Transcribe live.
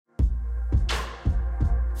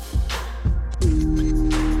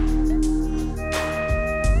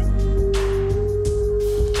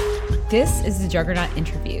This is the Juggernaut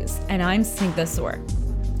Interviews, and I'm Sidra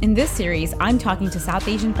Qasim. In this series, I'm talking to South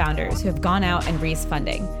Asian founders who have gone out and raised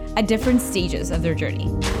funding at different stages of their journey.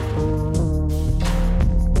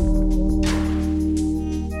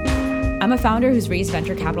 I'm a founder who's raised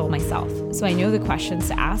venture capital myself, so I know the questions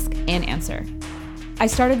to ask and answer. I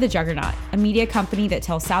started the Juggernaut, a media company that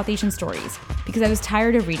tells South Asian stories, because I was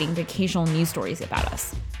tired of reading the occasional news stories about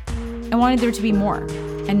us. I wanted there to be more,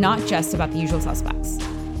 and not just about the usual suspects.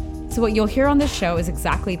 So what you'll hear on this show is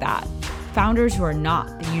exactly that, founders who are not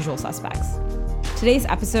the usual suspects. Today's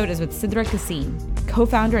episode is with Sidra Qasim,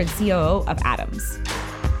 co-founder and COO of Atoms.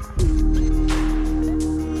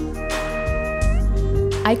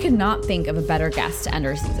 I could not think of a better guest to end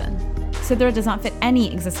our season. Sidra does not fit any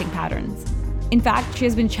existing patterns. In fact, she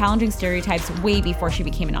has been challenging stereotypes way before she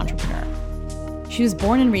became an entrepreneur. She was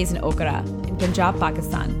born and raised in Okara, in Punjab,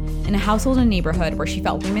 Pakistan, in a household and neighborhood where she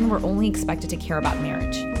felt women were only expected to care about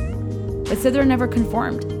marriage. But Sidra never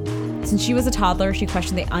conformed. Since she was a toddler, she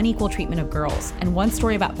questioned the unequal treatment of girls, and one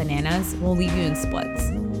story about bananas will leave you in splits.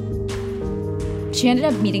 She ended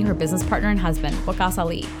up meeting her business partner and husband, Waqas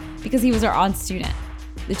Ali, because he was her aunt's student.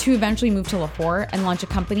 The two eventually moved to Lahore and launched a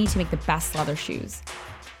company to make the best leather shoes.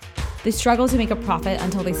 They struggled to make a profit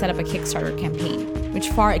until they set up a Kickstarter campaign, which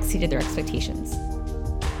far exceeded their expectations.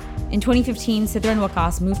 In 2015, Sidra and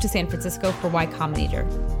Waqas moved to San Francisco for Y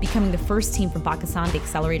Combinator, becoming the first team from Pakistan the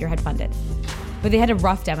accelerator had funded. But they had a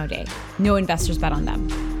rough demo day. No investors bet on them.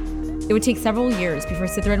 It would take several years before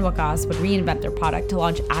Sidra and Waqas would reinvent their product to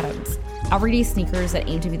launch Atoms, everyday sneakers that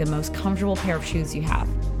aim to be the most comfortable pair of shoes you have.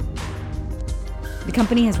 The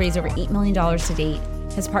company has raised over $8 million to date,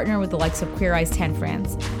 has partnered with the likes of Queer Eye's 10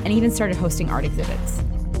 France, and even started hosting art exhibits.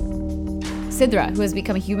 Sidra, who has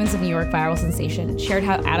become a Humans of New York viral sensation, shared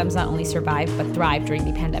how Atoms not only survived but thrived during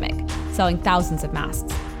the pandemic, selling thousands of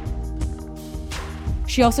masks.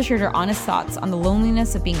 She also shared her honest thoughts on the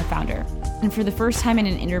loneliness of being a founder, and for the first time in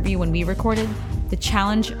an interview when we recorded, the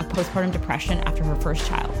challenge of postpartum depression after her first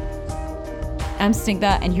child. I'm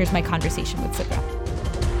Sidra, and here's my conversation with Sidra.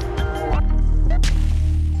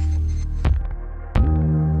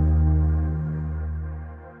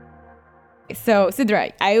 So,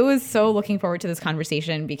 Sidra, I was so looking forward to this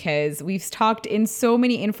conversation because we've talked in so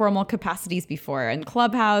many informal capacities before in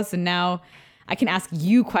Clubhouse, and now I can ask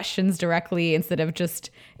you questions directly instead of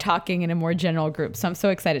just talking in a more general group. So I'm so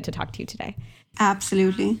excited to talk to you today.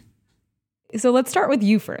 Absolutely. So let's start with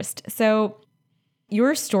you first. So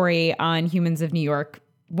your story on Humans of New York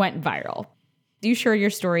went viral. You shared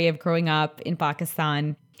your story of growing up in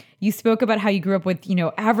Pakistan. You spoke about how you grew up with,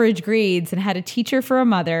 average grades and had a teacher for a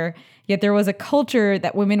mother, yet there was a culture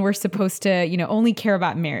that women were supposed to, only care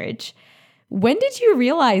about marriage. When did you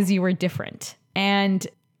realize you were different and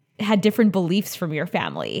had different beliefs from your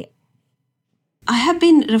family? I have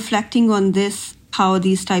been reflecting on this, how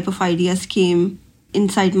these type of ideas came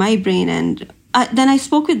inside my brain. And then I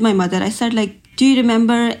spoke with my mother. I said, do you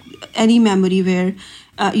remember any memory where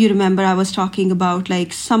you remember I was talking about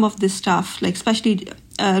some of this stuff, especially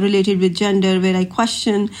related with gender, where I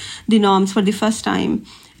questioned the norms for the first time.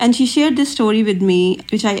 And she shared this story with me,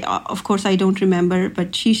 which of course, I don't remember,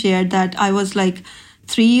 but she shared that I was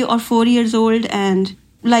 3 or 4 years old. And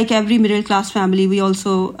like every middle class family, we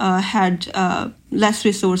also had less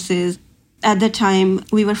resources. At the time,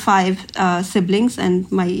 we were 5 siblings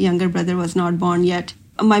and my younger brother was not born yet.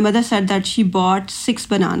 My mother said that she bought 6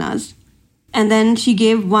 bananas and then she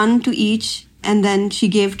gave 1 to each and then she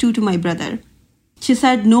gave 2 to my brother. She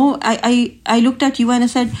said, no, I looked at you and I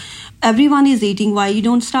said, everyone is eating, why you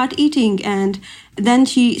don't start eating? And then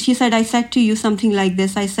she said, I said to you something like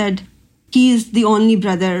this. I said, he is the only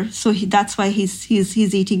brother, so that's why he's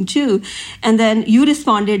eating too. And then you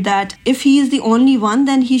responded that if he is the only one,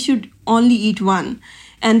 then he should only eat 1.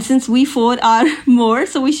 And since we 4 are more,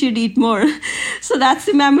 so we should eat more. So that's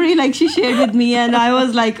the memory she shared with me. And I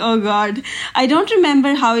was like, oh God, I don't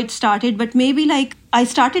remember how it started, but maybe I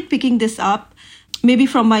started picking this up, maybe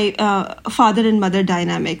from my father and mother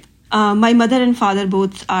dynamic. My mother and father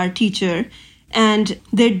both are teacher. And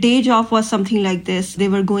their day job was something like this. They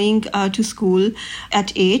were going to school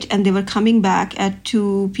at 8 and they were coming back at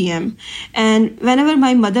 2 p.m. And whenever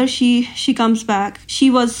my mother, she comes back,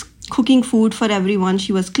 she was cooking food for everyone.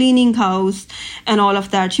 She was cleaning house and all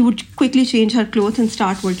of that. She would quickly change her clothes and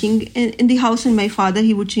start working in the house. And my father,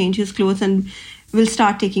 he would change his clothes and will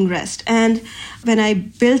start taking rest. And when I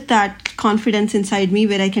built that confidence inside me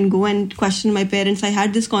where I can go and question my parents, I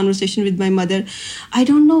had this conversation with my mother. I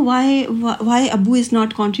don't know why Abu is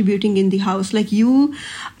not contributing in the house. Like you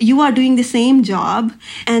are doing the same job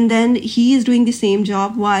and then he is doing the same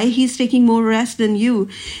job. Why he's taking more rest than you?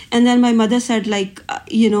 And then my mother said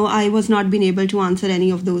I was not being able to answer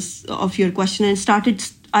any of those of your question, and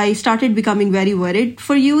I started becoming very worried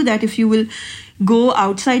for you that if you will go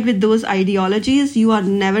outside with those ideologies, you are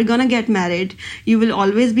never going to get married. You will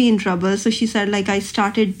always be in trouble. So she said, I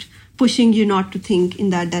started pushing you not to think in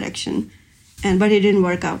that direction. But it didn't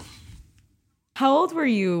work out. How old were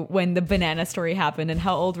you when the banana story happened? And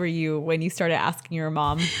how old were you when you started asking your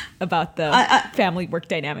mom about the family work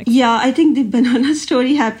dynamics? Yeah, I think the banana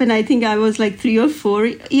story happened. I think I was 3 or 4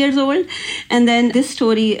 years old. And then this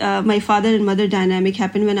story, my father and mother dynamic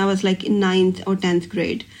happened when I was in 9th or 10th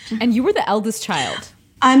grade. And you were the eldest child.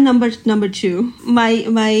 I'm number 2.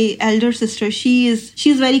 My elder sister, she's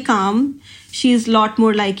very calm. She's a lot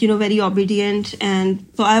more very obedient. And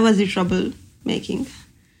so I was the troublemaking.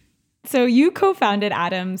 So you co-founded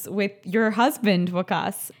Atoms with your husband,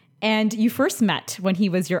 Waqas, and you first met when he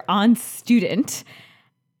was your aunt's student.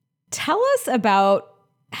 Tell us about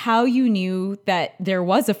how you knew that there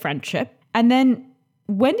was a friendship, and then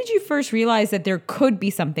when did you first realize that there could be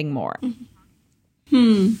something more?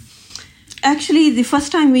 Actually, the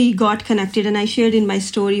first time we got connected, and I shared in my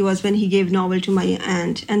story, was when he gave novel to my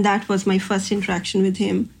aunt, and that was my first interaction with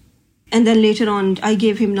him. And then later on, I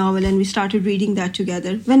gave him novel and we started reading that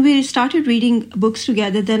together. When we started reading books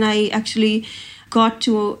together, then I actually got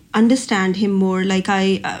to understand him more.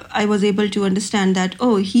 I was able to understand that,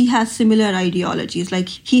 he has similar ideologies.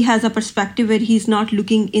 He has a perspective where he's not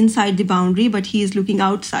looking inside the boundary, but he is looking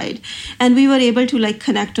outside. And we were able to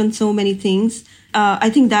connect on so many things. I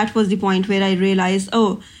think that was the point where I realized,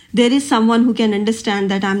 there is someone who can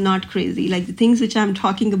understand that I'm not crazy. The things which I'm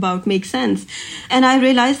talking about make sense. And I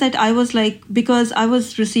realized that I was because I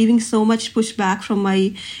was receiving so much pushback from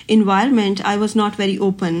my environment, I was not very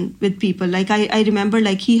open with people. I remember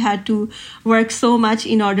he had to work so much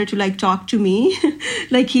in order to talk to me.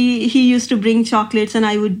 He used to bring chocolates and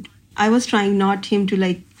I was trying not him to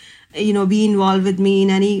be involved with me in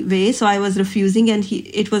any way. So I was refusing, and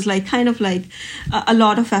it was a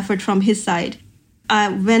lot of effort from his side.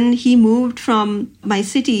 When he moved from my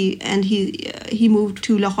city and he moved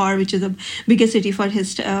to Lahore, which is a bigger city for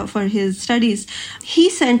his studies, he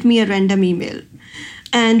sent me a random email,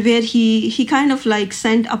 and where he kind of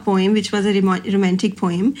sent a poem, which was a romantic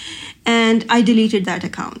poem, and I deleted that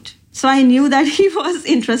account. So I knew that he was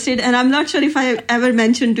interested, and I'm not sure if I ever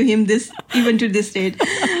mentioned to him this, even to this date.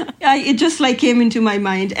 It just came into my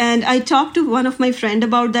mind, and I talked to one of my friends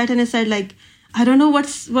about that, and I said I don't know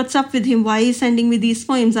what's up with him. Why he's sending me these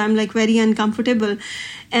poems? I'm very uncomfortable.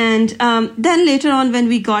 And then later on, when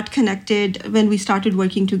we got connected, when we started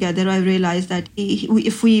working together, I realized that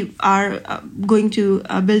if we are going to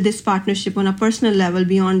build this partnership on a personal level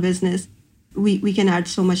beyond business, we can add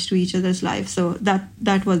so much to each other's lives. So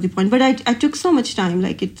that was the point. But I took so much time,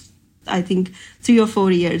 I think 3 or 4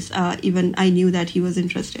 years, even I knew that he was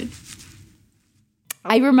interested.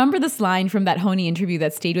 I remember this line from that Honey interview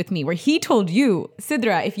that stayed with me, where he told you,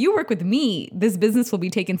 Sidra, if you work with me, this business will be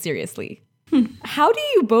taken seriously. How do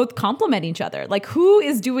you both complement each other? Who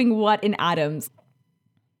is doing what in Atoms?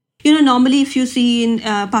 Normally if you see in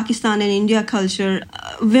Pakistan and India culture,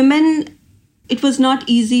 women, it was not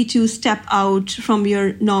easy to step out from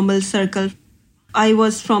your normal circle. I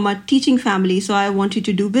was from a teaching family, so I wanted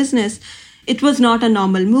to do business. It was not a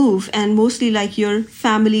normal move, and mostly your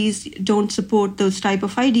families don't support those type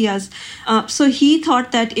of ideas. So he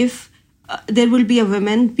thought that if there will be a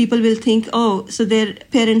woman, people will think, so their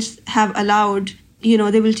parents have allowed,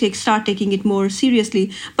 they will start taking it more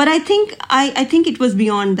seriously. But I think it was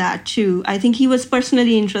beyond that too. I think he was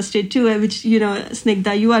personally interested too, which,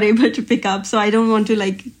 Snigdha, you are able to pick up. So I don't want to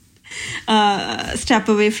step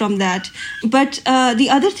away from that. But the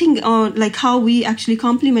other thing, how we actually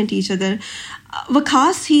complement each other,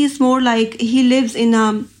 Waqas, he is more he lives in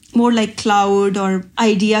a more cloud or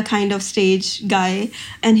idea kind of stage guy,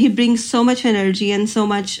 and he brings so much energy and so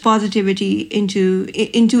much positivity into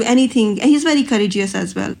anything. And he's very courageous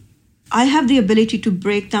as well. I have the ability to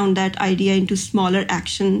break down that idea into smaller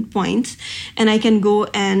action points, and I can go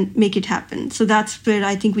and make it happen. So that's where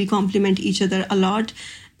I think we complement each other a lot.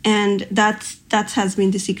 And that has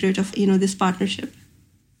been the secret of, this partnership.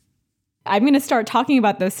 I'm going to start talking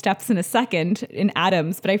about those steps in a second in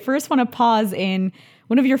Atoms, but I first want to pause in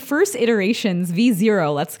one of your first iterations,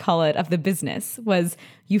 V0, let's call it, of the business, was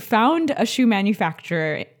you found a shoe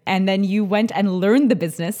manufacturer and then you went and learned the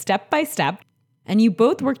business step by step. and you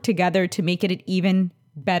both worked together to make it an even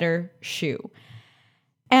better shoe.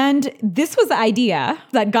 And this was the idea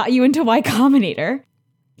that got you into Y Combinator.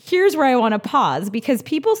 Here's where I want to pause, because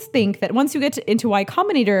people think that once you get into Y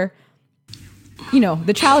Combinator,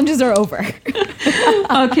 the challenges are over.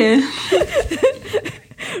 Okay.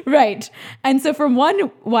 Right. And so from one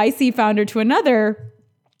YC founder to another,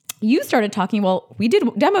 you started talking, well, we did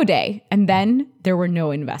demo day, and then there were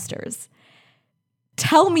no investors.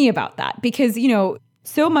 Tell me about that, because,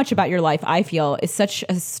 so much about your life, I feel, is such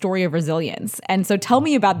a story of resilience. And so tell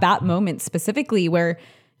me about that moment specifically where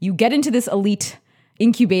you get into this elite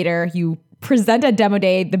incubator, you present at demo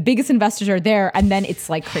day, the biggest investors are there, and then it's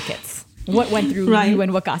like crickets. What went through you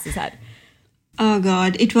and Waqas's head? Oh,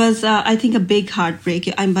 God. It was, I think, a big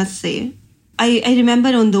heartbreak, I must say. I remember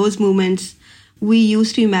on those moments, we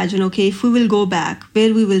used to imagine, okay, if we will go back,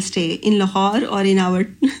 where we will stay, in Lahore or in our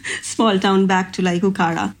small town back to like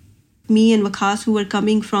Okara. Me and Waqas, who were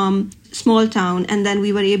coming from small town, and then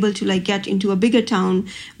we were able to like get into a bigger town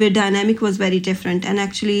where dynamic was very different. And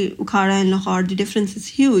actually, Okara and Lahore, the difference is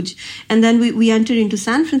huge. And then we entered into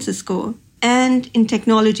San Francisco and in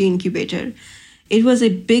technology incubator. It was a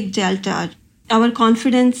big delta. Our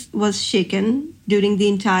confidence was shaken during the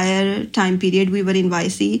entire time period we were in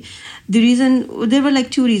YC. There were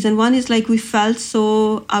like two reasons. One is like we felt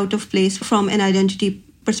so out of place from an identity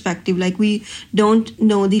perspective. Like we don't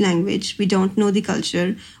know the language, we don't know the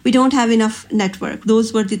culture, we don't have enough network.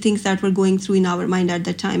 Those were the things that were going through in our mind at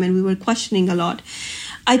that time, and we were questioning a lot.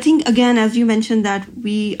 I think, again, as you mentioned, that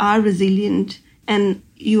we are resilient, and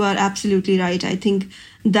you are absolutely right. I think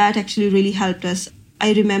that actually really helped us.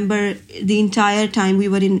 I remember the entire time we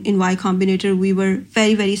were in Y Combinator, we were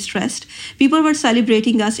very, very stressed. People were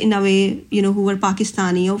celebrating us in a way, who were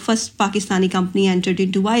Pakistani. Our first Pakistani company entered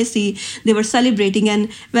into YC. They were celebrating.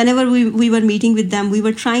 And whenever we were meeting with them, we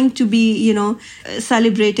were trying to be,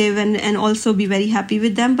 celebrative and also be very happy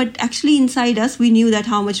with them. But actually inside us, we knew that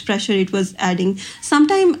how much pressure it was adding.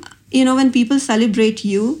 Sometimes, when people celebrate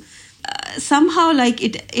you, somehow like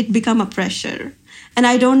it become a pressure. And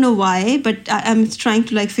I don't know why, but I'm trying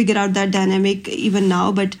to like figure out that dynamic even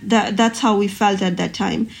now. But that's how we felt at that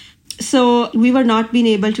time. So we were not being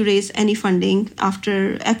able to raise any funding at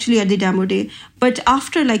the demo day. But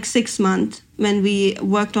after like 6 months, when we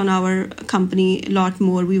worked on our company a lot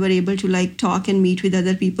more, we were able to like talk and meet with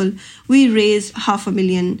other people. We raised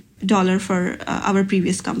 $500,000 for our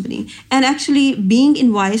previous company. And actually being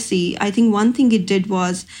in YC, I think one thing it did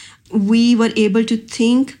was we were able to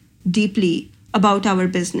think deeply about our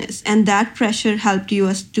business, and that pressure helped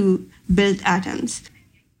us to build Atoms.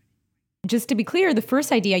 Just to be clear, the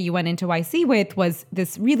first idea you went into YC with was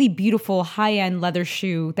this really beautiful high-end leather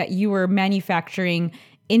shoe that you were manufacturing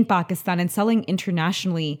in Pakistan and selling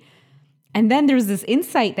internationally. And then there's this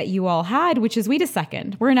insight that you all had, which is, wait a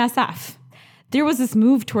second, we're in SF. There was this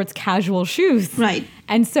move towards casual shoes. Right.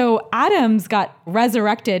 And so Atoms got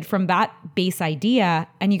resurrected from that base idea,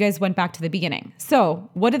 and you guys went back to the beginning. So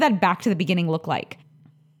what did that back to the beginning look like?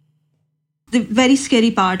 The very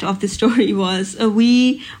scary part of the story was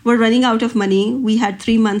we were running out of money. We had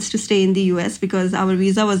 3 months to stay in the US because our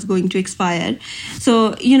visa was going to expire.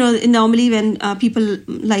 So, normally when people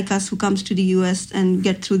like us who comes to the US and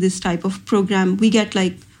get through this type of program, we get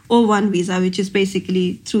like O1 visa, which is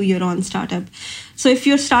basically through your own startup. So if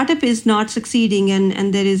your startup is not succeeding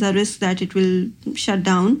and there is a risk that it will shut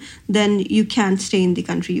down, then you can't stay in the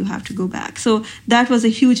country. You have to go back. So that was a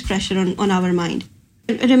huge pressure on our mind.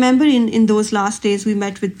 I remember in those last days, we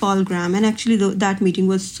met with Paul Graham, and actually that meeting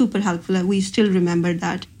was super helpful. We still remember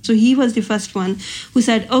that. So he was the first one who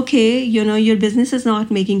said, okay, your business is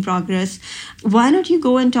not making progress. Why don't you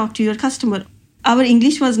go and talk to your customer? Our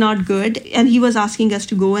English was not good, and he was asking us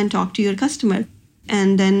to go and talk to your customer.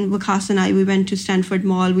 And then Waqas and I, we went to Stanford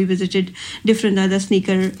Mall. We visited different other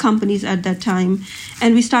sneaker companies at that time.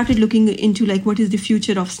 And we started looking into like, what is the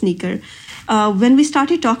future of sneaker? When we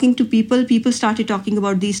started talking to people started talking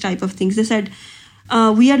about these type of things. They said,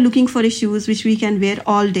 we are looking for shoes which we can wear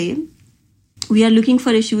all day. We are looking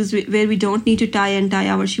for shoes where we don't need to tie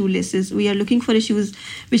our shoelaces. We are looking for shoes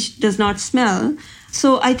which does not smell.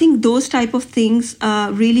 So I think those type of things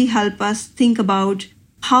really help us think about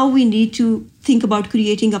how we need to think about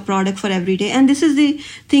creating a product for every day. And this is the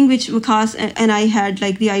thing which Waqas and I had,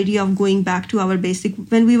 like the idea of going back to our basic.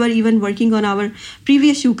 When we were even working on our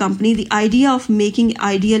previous shoe company, the idea of making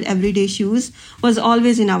ideal everyday shoes was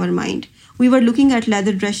always in our mind. We were looking at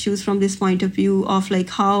leather dress shoes from this point of view of like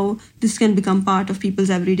how this can become part of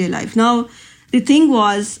people's everyday life. Now, The thing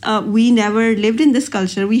was, we never lived in this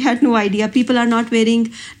culture. We had no idea. People are not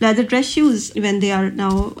wearing leather dress shoes when they are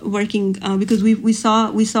now working because we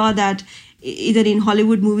saw that either in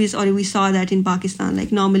Hollywood movies or we saw that in Pakistan.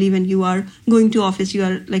 Like normally when you are going to office, you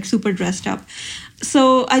are like super dressed up.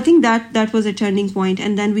 So I think that was a turning point.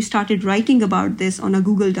 And then we started writing about this on a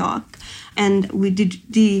Google Doc. And we did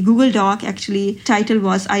the Google Doc, actually, title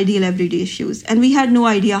was Ideal Everyday Shoes. And we had no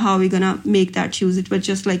idea how we're going to make that shoes. It was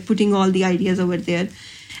just like putting all the ideas over there.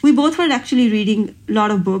 We both were actually reading a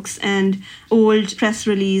lot of books and old press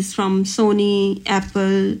release from Sony,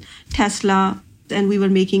 Apple, Tesla, and we were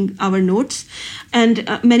making our notes. And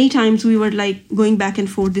many times we were like going back and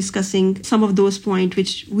forth discussing some of those points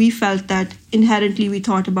which we felt that inherently we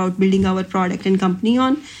thought about building our product and company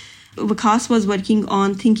on. Waqas was working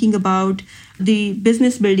on thinking about the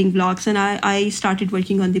business building blocks, and I started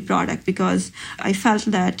working on the product because I felt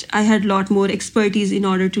that I had a lot more expertise in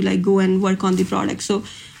order to like go and work on the product.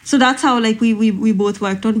 So that's how like we both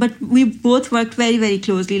worked on, but we both worked very, very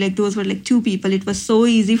closely. Like those were like two people. It was so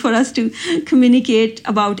easy for us to communicate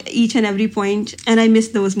about each and every point. And I miss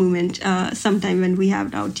those moments sometime when we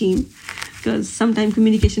have our team, because sometimes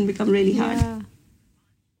communication become really hard.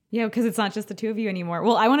 Yeah, because it's not just the two of you anymore.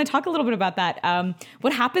 Well, I want to talk a little bit about that.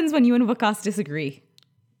 What happens when you and Waqas disagree?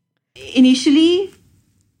 Initially,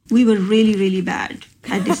 we were really, really bad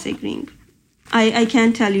at disagreeing. I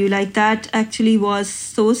can't tell you, like that actually was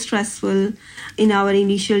so stressful in our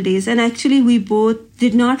initial days. And actually, we both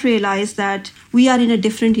did not realize that we are in a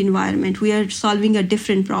different environment. We are solving a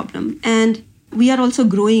different problem. And we are also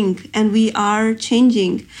growing and we are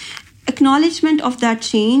changing. Acknowledgement of that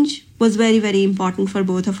change was very, very important for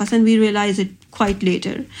both of us, and we realized it quite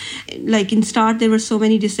later. Like in start, there were so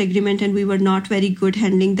many disagreements, and we were not very good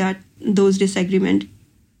handling those disagreements.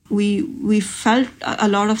 We felt a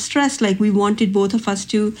lot of stress, like we wanted both of us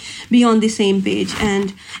to be on the same page,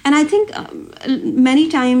 and I think many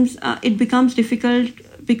times it becomes difficult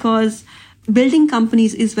because building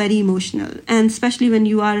companies is very emotional, and especially when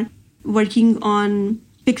you are working on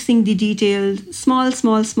fixing the detail, small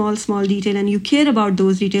detail, and you care about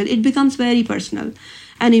those details, it becomes very personal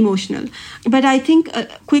and emotional. But I think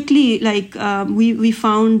quickly, like we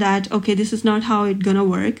found that, okay, this is not how it's gonna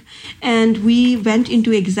work. And we went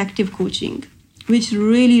into executive coaching, which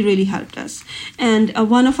really, really helped us. And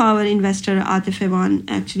one of our investor, Atif Ewan,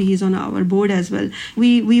 actually he's on our board as well.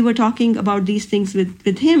 We were talking about these things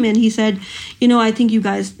with him, and he said, I think you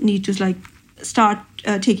guys need to like start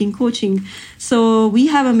taking coaching. So we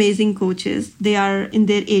have amazing coaches. They are in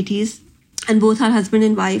their 80s, and both are husband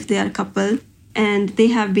and wife. They are a couple, and they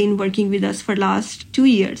have been working with us for last 2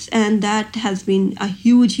 years. And that has been a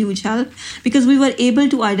huge, huge help because we were able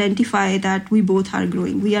to identify that we both are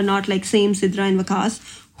growing. We are not like same Sidra and Waqas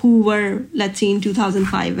who were, let's say, in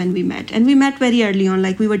 2005 when we met. And we met very early on,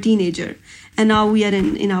 like we were teenager. And now we are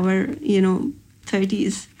in our,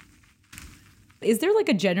 30s. Is there like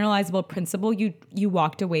a generalizable principle you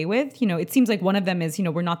walked away with? It seems like one of them is,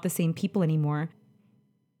 we're not the same people anymore.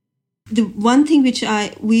 The one thing which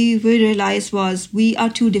we realized was we are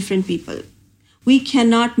two different people. We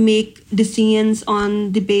cannot make decisions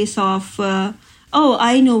on the base of,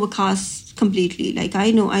 I know Waqas completely. Like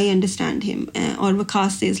I understand him. Or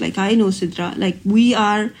Waqas says like, I know Sidra. Like we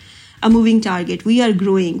are a moving target. We are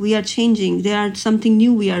growing. We are changing. There are something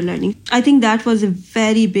new we are learning. I think that was a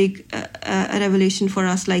very big revelation for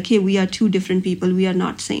us. Like, hey, we are two different people. We are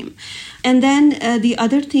not same. And then the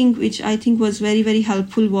other thing which I think was very, very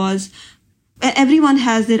helpful was everyone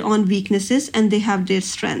has their own weaknesses and they have their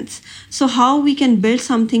strengths. So how we can build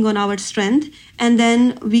something on our strength, and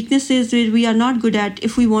then weaknesses that we are not good at,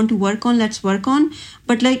 if we want to work on, let's work on.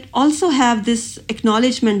 But like also have this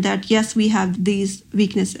acknowledgement that yes, we have these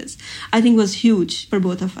weaknesses, I think was huge for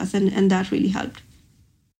both of us, and that really helped.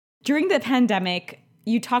 During the pandemic,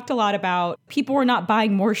 you talked a lot about people were not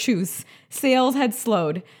buying more shoes. Sales had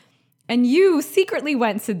slowed. And you secretly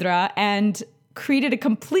went, Sidra, and created a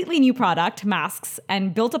completely new product, masks,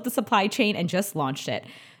 and built up the supply chain and just launched it.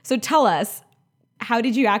 So tell us, how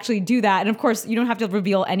did you actually do that? And of course, you don't have to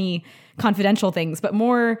reveal any confidential things, but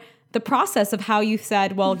more the process of how you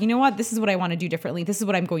said, well, you know what, this is what I want to do differently. This is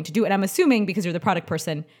what I'm going to do. And I'm assuming because you're the product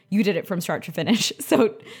person, you did it from start to finish.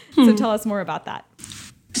 So tell us more about that.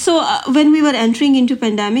 So when we were entering into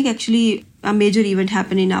pandemic, actually a major event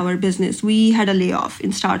happened in our business. We had a layoff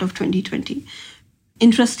in start of 2020.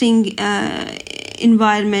 Interesting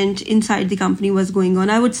environment inside the company was going on.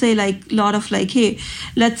 I would say like a lot of like, hey,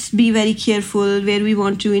 let's be very careful where we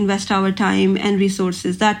want to invest our time and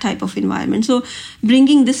resources, that type of environment. So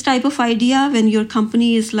bringing this type of idea when your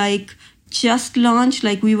company is like just launched,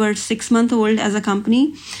 like we were 6 months old as a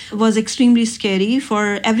company, was extremely scary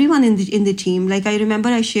for everyone in the team. Like I remember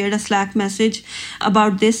I shared a Slack message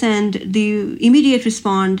about this, and the immediate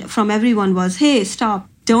response from everyone was, "Hey, stop.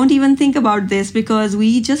 Don't even think about this, because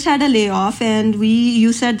we just had a layoff and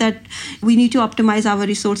you said that we need to optimize our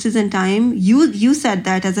resources and time. You said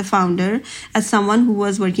that as a founder, as someone who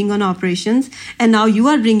was working on operations, and now you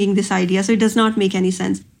are bringing this idea. So it does not make any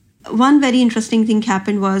sense." One very interesting thing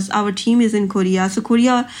happened was our team is in Korea. So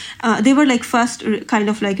Korea, they were like first kind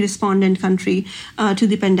of like respondent country to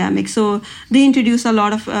the pandemic. So they introduced a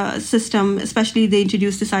lot of system, especially they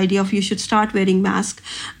introduced this idea of you should start wearing mask.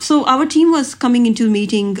 So our team was coming into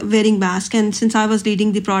meeting wearing mask. And since I was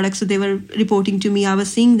leading the product, so they were reporting to me, I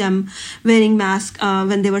was seeing them wearing mask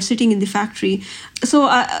when they were sitting in the factory. So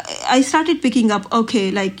I started picking up,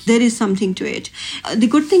 okay, like there is something to it. The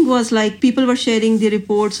good thing was like people were sharing the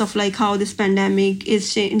reports of like how this pandemic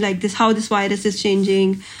is how this virus is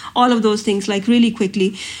changing, all of those things like really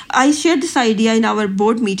quickly. I shared this idea in our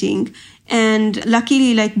board meeting. And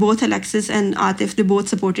luckily, like both Alexis and Atif, they both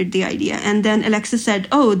supported the idea. And then Alexis said,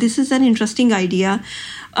 "Oh, this is an interesting idea.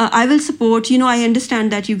 I will support, I understand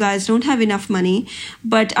that you guys don't have enough money,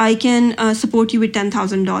 but I can support you with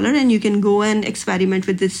 $10,000 and you can go and experiment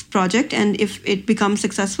with this project. And if it becomes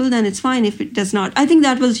successful, then it's fine. If it does not," I think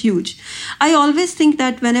that was huge. I always think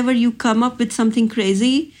that whenever you come up with something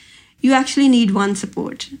crazy, you actually need one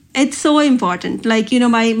support. It's so important. Like,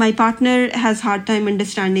 my partner has hard time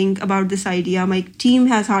understanding about this idea. My team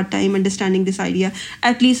has hard time understanding this idea.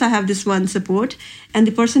 At least I have this one support. And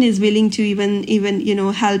the person is willing to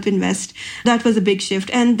even help invest. That was a big shift.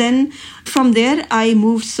 And then from there, I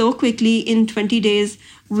moved so quickly. In 20 days,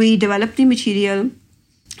 we developed the material.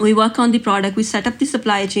 We work on the product. We set up the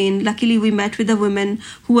supply chain. Luckily, we met with a woman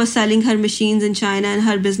who was selling her machines in China, and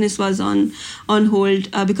her business was on hold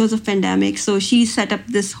because of pandemic. So she set up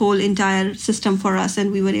this whole entire system for us,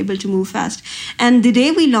 and we were able to move fast. And the day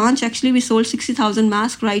we launched, actually, we sold 60,000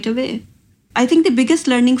 masks right away. I think the biggest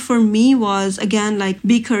learning for me was, again, like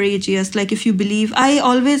be courageous. Like if you believe, I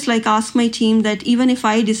always like ask my team that even if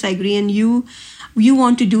I disagree and you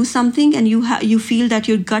want to do something and you feel that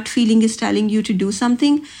your gut feeling is telling you to do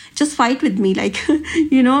something, just fight with me. Like,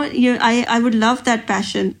 I would love that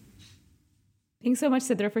passion. Thanks so much,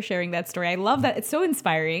 Sidra, for sharing that story. I love that. It's so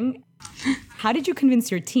inspiring. How did you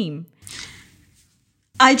convince your team?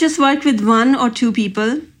 I just worked with 1 or 2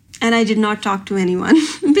 people. And I did not talk to anyone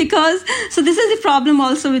so this is the problem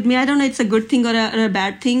also with me. I don't know it's a good thing or a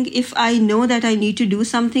bad thing. If I know that I need to do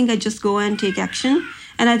something, I just go and take action.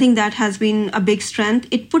 And I think that has been a big strength.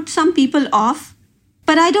 It put some people off,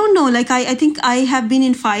 but I don't know. Like, I think I have been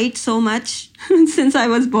in fight so much since I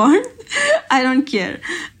was born. I don't care.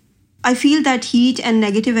 I feel that heat and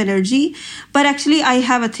negative energy, but actually I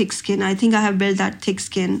have a thick skin. I think I have built that thick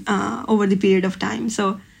skin over the period of time.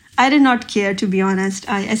 So I did not care, to be honest.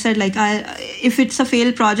 I said, like, if it's a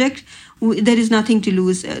failed project, there is nothing to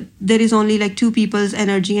lose. There is only like 2 people's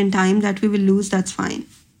energy and time that we will lose. That's fine.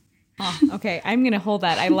 Oh, okay. I'm going to hold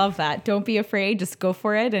that. I love that. Don't be afraid. Just go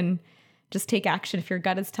for it and just take action if your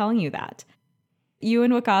gut is telling you that. You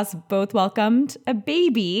and Waqas both welcomed a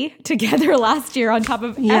baby together last year on top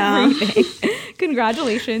of everything.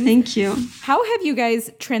 Congratulations. Thank you. How have you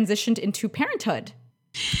guys transitioned into parenthood?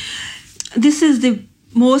 This is the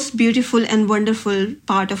most beautiful and wonderful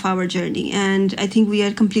part of our journey. And I think we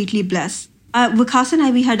are completely blessed. Waqas and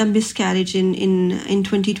I, we had a miscarriage in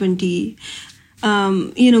 2020.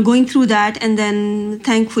 Going through that, and then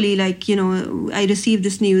thankfully, I received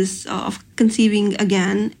this news of conceiving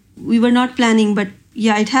again. We were not planning, but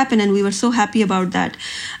it happened, and we were so happy about that.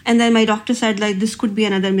 And then my doctor said, like, this could be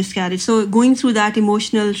another miscarriage. So going through that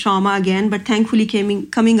emotional trauma again, but thankfully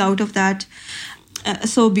coming out of that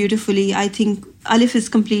so beautifully. I think Alif is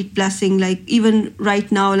complete blessing. Like, even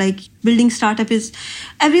right now, like, building startup is,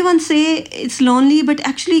 everyone say it's lonely, but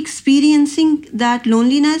actually experiencing that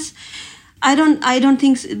loneliness, I don't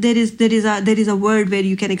think there is a word where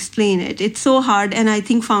you can explain it. It's so hard, and I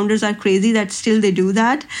think founders are crazy that still they do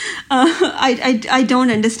that. I don't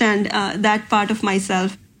understand that part of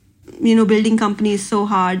myself. Building company is so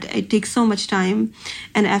hard. It takes so much time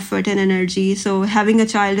and effort and energy. So having a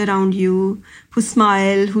child around you who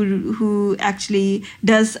smile, who actually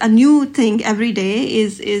does a new thing every day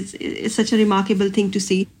is such a remarkable thing to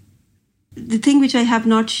see. The thing which I have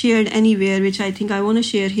not shared anywhere, which I think I want to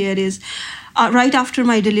share here, is right after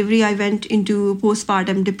my delivery, I went into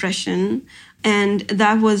postpartum depression, and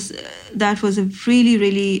that was a really,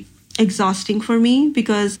 really exhausting for me,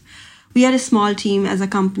 because we are a small team as a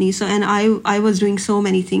company. So, and I was doing so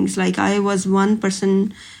many things. Like, I was one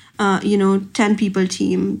person 10 people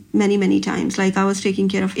team many times. Like I was taking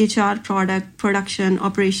care of HR, product, production,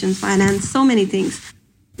 operations, finance, so many things.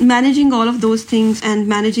 Managing all of those things and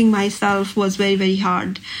managing myself was very, very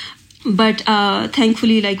hard. But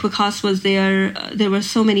thankfully, like Waqas was there. There were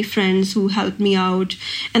so many friends who helped me out.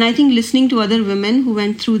 And I think listening to other women who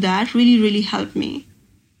went through that really, really helped me.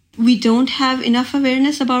 We don't have enough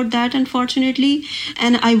awareness about that, unfortunately.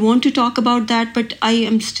 And I want to talk about that, but I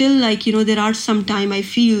am still like, there are some time I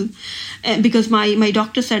feel, because my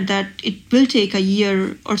doctor said that it will take a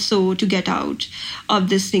year or so to get out of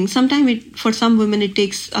this thing. Sometimes for some women, it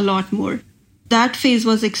takes a lot more. That phase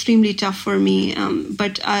was extremely tough for me.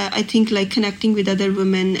 But I think like connecting with other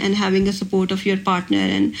women and having a support of your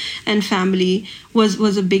partner and family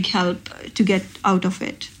was a big help to get out of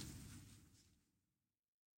it.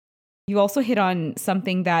 You also hit on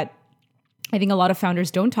something that I think a lot of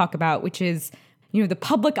founders don't talk about, which is, the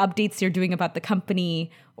public updates you're doing about the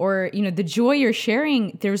company or, the joy you're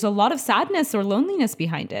sharing. There's a lot of sadness or loneliness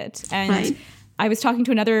behind it. And right. I was talking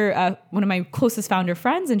to another, one of my closest founder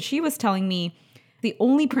friends, and she was telling me the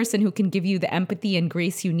only person who can give you the empathy and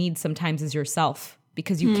grace you need sometimes is yourself,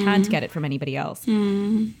 because you can't get it from anybody else.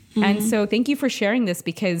 And so thank you for sharing this,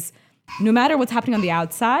 because no matter what's happening on the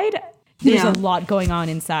outside, there's a lot going on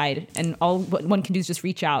inside, and all what one can do is just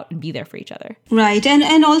reach out and be there for each other. Right.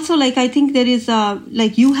 And also, like, I think there is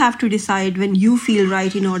you have to decide when you feel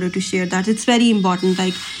right in order to share that. It's very important.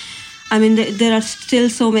 Like, I mean, there are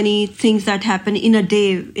still so many things that happen in a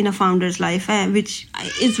day in a founder's life, which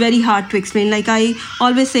is very hard to explain. Like I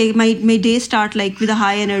always say, my day start like with a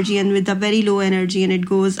high energy and with a very low energy, and it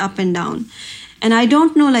goes up and down. And I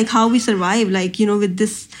don't know like how we survive, like, with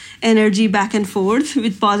this energy back and forth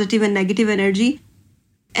with positive and negative energy.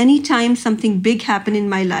 Anytime something big happened in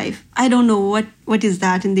my life, I don't know what is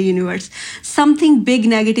that in the universe. Something big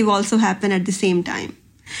negative also happened at the same time.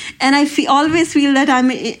 And I always feel that I'm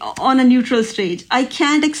on a neutral stage. I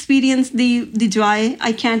can't experience the joy.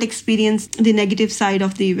 I can't experience the negative side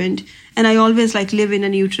of the event. And I always like live in a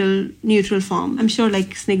neutral form. I'm sure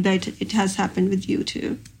like Snigdha, it has happened with you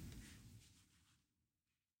too.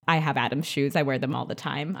 I have Atoms shoes. I wear them all the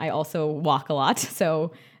time. I also walk a lot,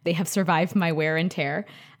 so they have survived my wear and tear.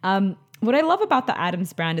 What I love about the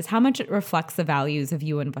Atoms brand is how much it reflects the values of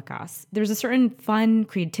you and Waqas. There's a certain fun,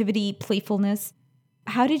 creativity, playfulness.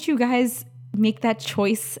 How did you guys make that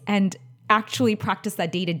choice and actually practice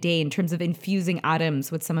that day to day in terms of infusing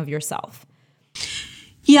Atoms with some of yourself?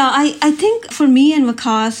 Yeah, I think for me and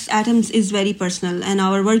Waqas, Atoms is very personal and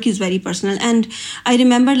our work is very personal. And I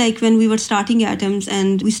remember like when we were starting Atoms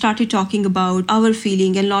and we started talking about our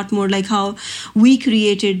feeling and a lot more like how we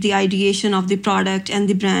created the ideation of the product and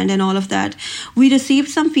the brand and all of that. We received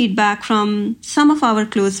some feedback from some of our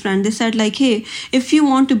close friends. They said like, hey, if you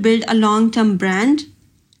want to build a long-term brand,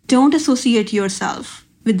 don't associate yourself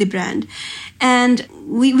with the brand. And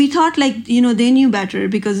we thought like, they knew better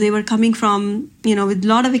because they were coming from, with a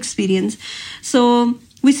lot of experience. So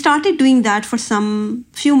we started doing that for some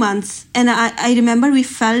few months. And I remember we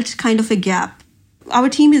felt kind of a gap. Our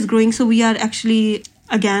team is growing. So we are actually,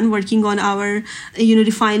 again, working on our,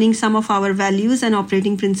 defining some of our values and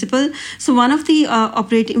operating principle. So one of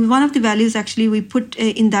the values actually we put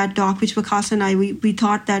in that doc, which Waqas and I, we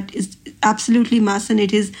thought that is absolutely must. And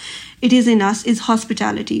it is in us, is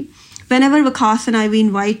hospitality. Whenever Waqas and I, we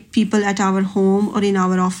invite people at our home or in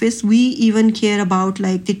our office, we even care about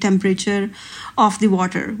like the temperature of the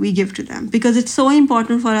water we give to them, because it's so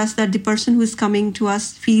important for us that the person who is coming to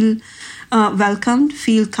us feel welcomed,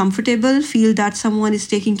 feel comfortable, feel that someone is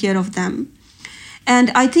taking care of them.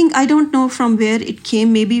 And I don't know from where it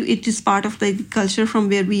came. Maybe it is part of the culture from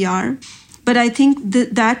where we are. But I think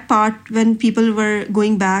that part, when people were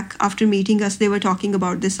going back after meeting us, they were talking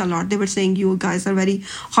about this a lot. They were saying, you guys are very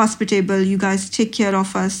hospitable. You guys take care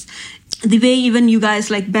of us. The way even you guys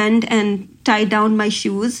like bend and tie down my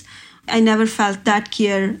shoes, I never felt that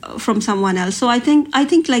care from someone else. So I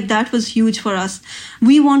think like that was huge for us.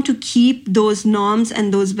 We want to keep those norms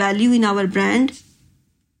and those value in our brand.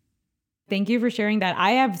 Thank you for sharing that.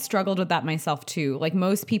 I have struggled with that myself too. Like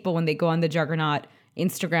most people, when they go on the Juggernaut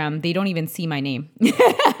Instagram, they don't even see my name.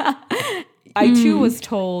 I too was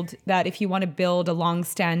told that if you want to build a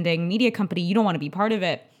long-standing media company, you don't want to be part of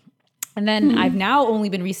it. And then I've now only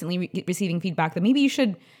been recently receiving feedback that maybe you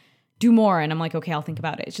should do more. And I'm like, okay, I'll think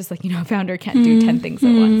about it. It's just like, a founder can't do 10 things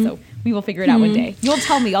at once. So we will figure it out one day. You'll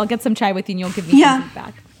tell me. I'll get some chai with you and you'll give me some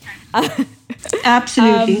feedback.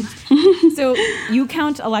 Absolutely. So you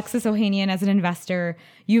count Alexis Ohanian as an investor.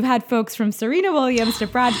 You've had folks from Serena Williams to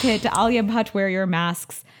Brad Pitt to Alia Bhatt wear your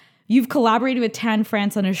masks. You've collaborated with Tan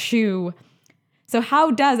France on a shoe. So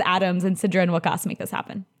how does Atoms and Sidra and Waqas make this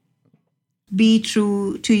happen? be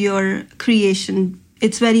true to your creation.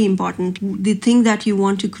 It's very important. The thing that you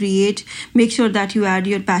want to create, make sure that you add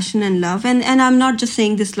your passion and love. And I'm not just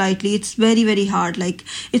saying this lightly. It's very, very hard. Like,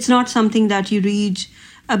 it's not something that you read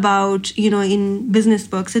about, in business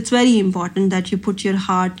books. It's very important that you put your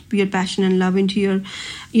heart, your passion and love into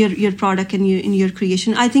your product and in your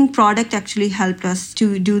creation. I think product actually helped us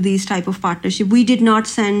to do these type of partnership. We did not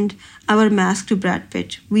send our mask to Brad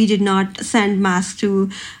Pitt. We did not send mask to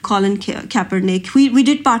Colin Kaepernick. We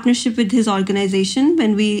did partnership with his organization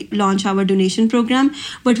when we launched our donation program,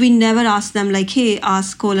 but we never asked them like, hey,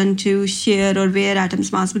 ask Colin to share or wear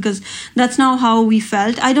Atoms mask, because that's not how we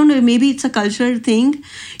felt. I don't know, maybe it's a cultural thing.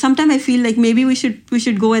 Sometimes I feel like maybe we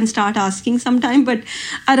should go and start asking sometime, but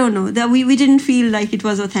I don't know, that we didn't feel like it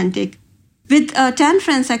was authentic. With 10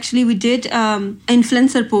 Friends, actually, we did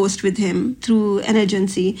influencer post with him through an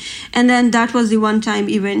agency. And then that was the one-time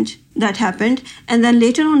event that happened. And then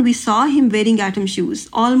later on, we saw him wearing Atom shoes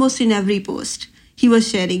almost in every post he was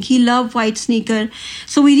sharing. He loved white sneaker.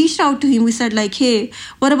 So we reached out to him. We said like, hey,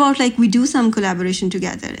 what about like we do some collaboration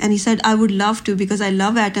together? And he said, I would love to, because I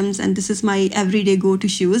love Atoms and this is my everyday go-to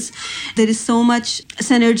shoes. There is so much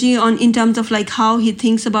synergy in terms of like how he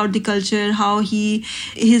thinks about the culture, how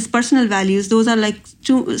his personal values. Those are like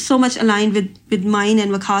so much aligned with mine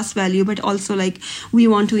and Waqas value, but also like we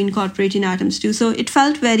want to incorporate in Atoms too. So it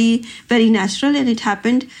felt very, very natural, and it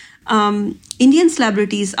happened. Indian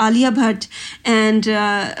celebrities, Alia Bhatt and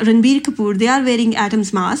Ranbir Kapoor, they are wearing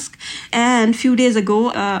Atoms mask. And a few days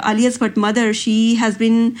ago, Alia's mother, she has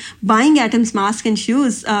been buying Atoms mask and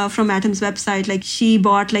shoes from Atoms website. Like she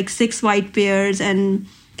bought like 6 white pairs and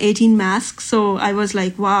 18 masks. So I was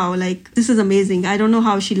like, wow, like this is amazing. I don't know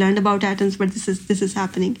how she learned about Atoms, but this is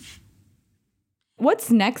happening.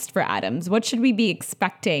 What's next for Atoms? What should we be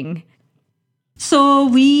expecting? So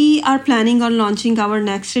we are planning on launching our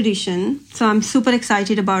next edition. So I'm super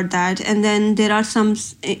excited about that. And then there are some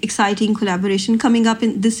exciting collaboration coming up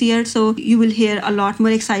in this year. So you will hear a lot more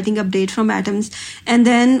exciting update from Atoms. And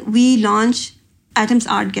then we launch Atoms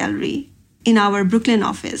Art Gallery in our Brooklyn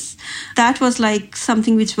office. That was like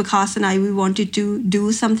something which Waqas and we wanted to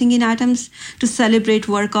do something in Atoms to celebrate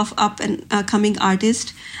work of up and coming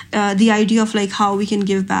artists. The idea of like how we can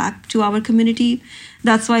give back to our community.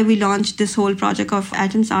 That's why we launched this whole project of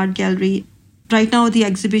Atoms Art Gallery. Right now, the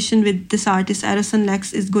exhibition with this artist, Eros and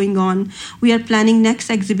Lex, is going on. We are planning next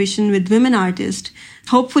exhibition with women artists.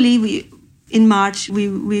 Hopefully, in March, we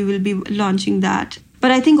will be launching that. But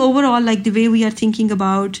I think overall, like the way we are thinking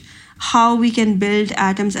about how we can build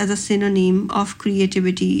Atoms as a synonym of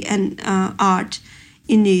creativity and art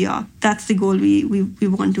in New York, that's the goal we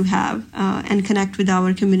want to have and connect with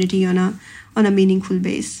our community on a meaningful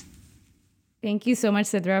base. Thank you so much,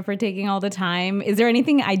 Sidra, for taking all the time. Is there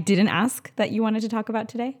anything I didn't ask that you wanted to talk about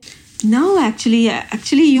today? No, actually,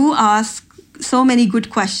 you asked so many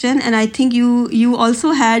good questions, and I think you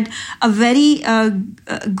also had a very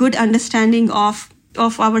good understanding of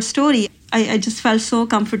our story. I just felt so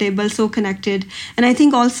comfortable, so connected, and I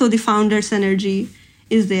think also the founder's energy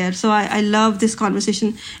is there. So I love this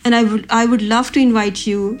conversation, and I would love to invite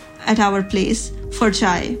you at our place for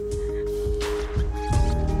chai.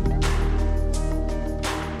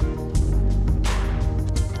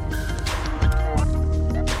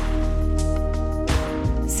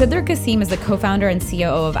 Sidra Qasim is the co-founder and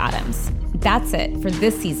COO of Atoms. That's it for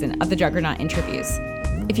this season of the Juggernaut Interviews.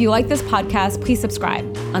 If you like this podcast, please subscribe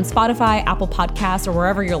on Spotify, Apple Podcasts, or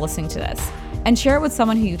wherever you're listening to this, and share it with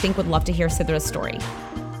someone who you think would love to hear Sidra's story.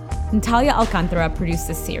 Natalia Alcantara produced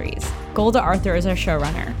this series. Golda Arthur is our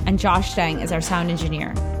showrunner, and Josh Deng is our sound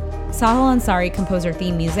engineer. Sahil Ansari composed our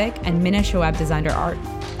theme music, and Minna Shoaib designed our art.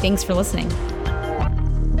 Thanks for listening.